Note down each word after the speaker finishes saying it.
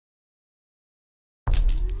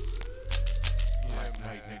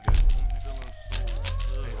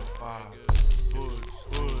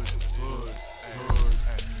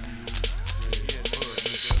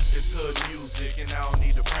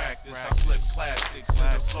classics,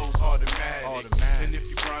 and the flow's automatic. And if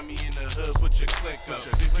you grind me in the hood, put your click up.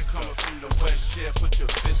 If you coming from the west, yeah, put your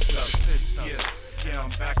fist up. Yeah,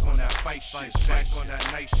 I'm back on that fight shit, back on that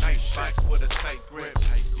nice shit, back with a tight grip.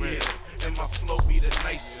 Yeah, and my flow be the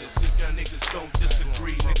nicest. If y'all niggas don't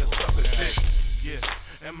disagree, niggas suck a dick.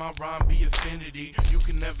 Yeah, and my rhyme be affinity. You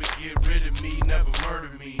can never get rid of me, never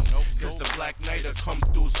murder me. Cause the Black Knight'll come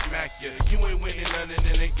through, smack ya. You ain't winning nothing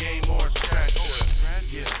in the game or a scratch.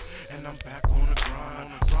 Yeah, and I'm back on the grind.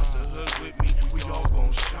 Brought the hood with me, we all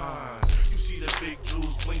gon' shine. You see the big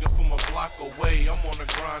jewels blinking from a block away. I'm on the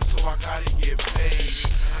grind, so I gotta get paid.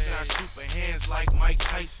 I got stupid hands like Mike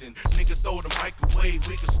Tyson. Nigga throw the microwave,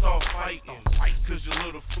 we can start fighting. Cause your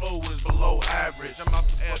little flow is below average. I'm out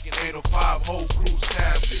the fucking 805, whole crew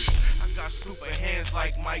savage. I got stupid hands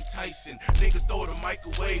like Mike Tyson. Nigga throw the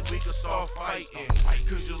microwave, we can start fighting.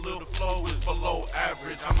 Cause your little flow is below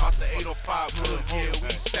average. I'm out the 805 hood, yeah,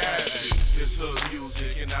 we savage. This hood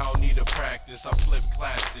music and I don't need to practice. I flip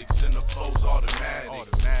classics and the flow's automatic.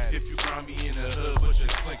 If you grind me in the hood, put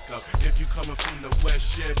your click up. If you coming from the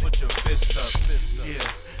west, yeah, put your fist up. Yeah,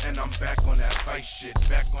 and I'm back on that fight shit,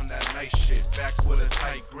 back on that nice shit, back with a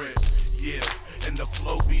tight grip. Yeah, and the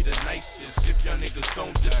flow be the nicest. If y'all niggas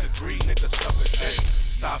don't disagree, niggas suck a dick.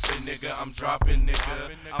 Stop it, nigga, I'm dropping,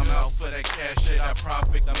 nigga. I'm out for that cash, shit, I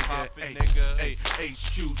profit, nigga. Hey,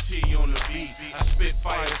 HQT on the beat. I spit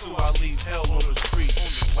fire, so I leave hell on the street.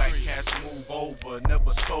 White cats move over,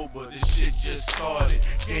 never sober. This shit just started,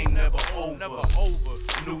 game never over.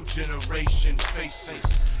 New generation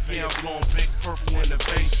faces. Yeah, I'm blowing big purple in the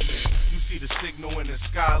basement. You see the signal in the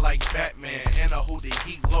sky like Batman, and I hold the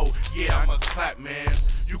heat low. Yeah, I'm a clap man.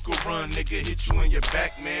 You can run, nigga, hit you in your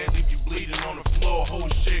back, man. Leave you bleeding on the floor, whole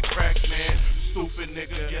shit crack, man. Stupid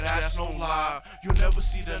nigga, yeah, that's no lie. You'll never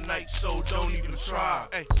see the night, so don't even try.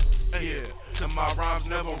 Yeah, cause my rhymes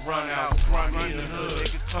never run out. Grind me in the hood,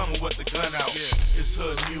 nigga coming with the gun out. It's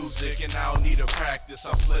hood music and I don't need to practice.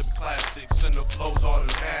 I flip classics and the flow's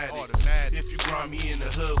automatic. If you grind me in the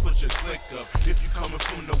hood, put your click up. If you coming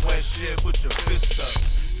from the west, yeah, put your fist up.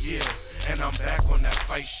 Yeah, and I'm back on that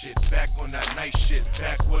fight shit, back on that nice shit,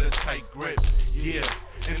 back with a tight grip. Yeah,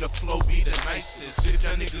 and the flow be the nicest. If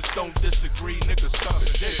y'all niggas don't disagree, niggas suck a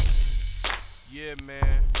dick. Yeah,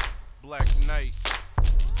 man, Black Knight,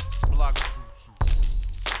 Block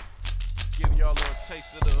giving y'all a little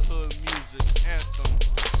taste of the hood music anthem.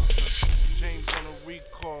 James on the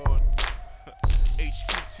record,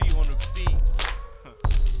 HQT on the beat,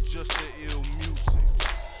 just the ill music.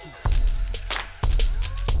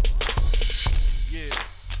 Yeah,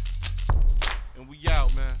 and we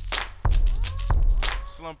out, man.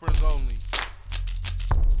 Slumpers only.